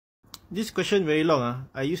This question very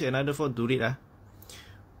long. I use another phone to read.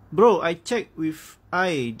 Bro, I checked with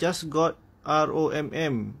I just got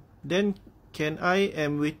ROMM. Then can I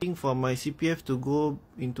am waiting for my CPF to go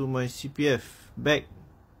into my CPF back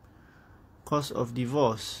cause of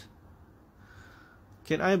divorce.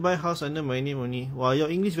 Can I buy house under my name only? Wow,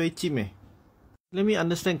 your English very cheap Let me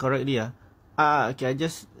understand correctly. Okay, I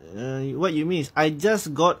just what you mean is I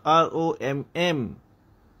just got ROMM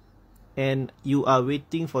and you are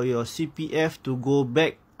waiting for your CPF to go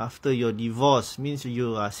back after your divorce. Means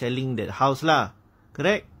you are selling that house lah.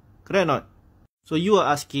 Correct? Correct or not? So you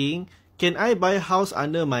are asking, can I buy house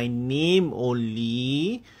under my name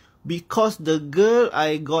only because the girl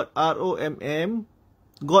I got ROMM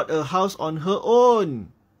got a house on her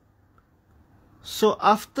own? So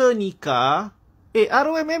after nikah,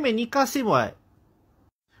 ROMM and nikah same what?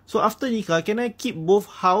 So after nikah, can I keep both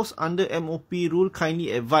house under MOP rule?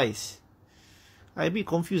 Kindly advise. I a bit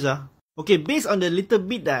confused Okay, based on the little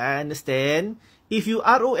bit that I understand, if you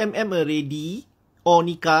ROMM already or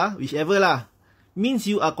nikah, whichever lah, means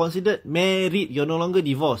you are considered married. You're no longer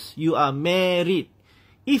divorced. You are married.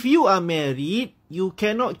 If you are married, you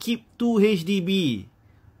cannot keep 2 HDB.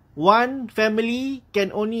 One family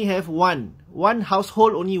can only have one. One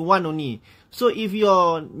household only one only. So if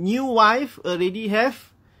your new wife already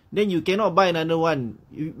have, then you cannot buy another one.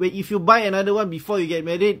 If you buy another one before you get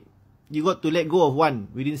married, you got to let go of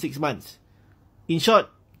one within 6 months. In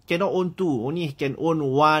short, cannot own 2. Only can own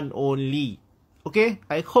one only. Okay?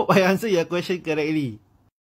 I hope I answered your question correctly.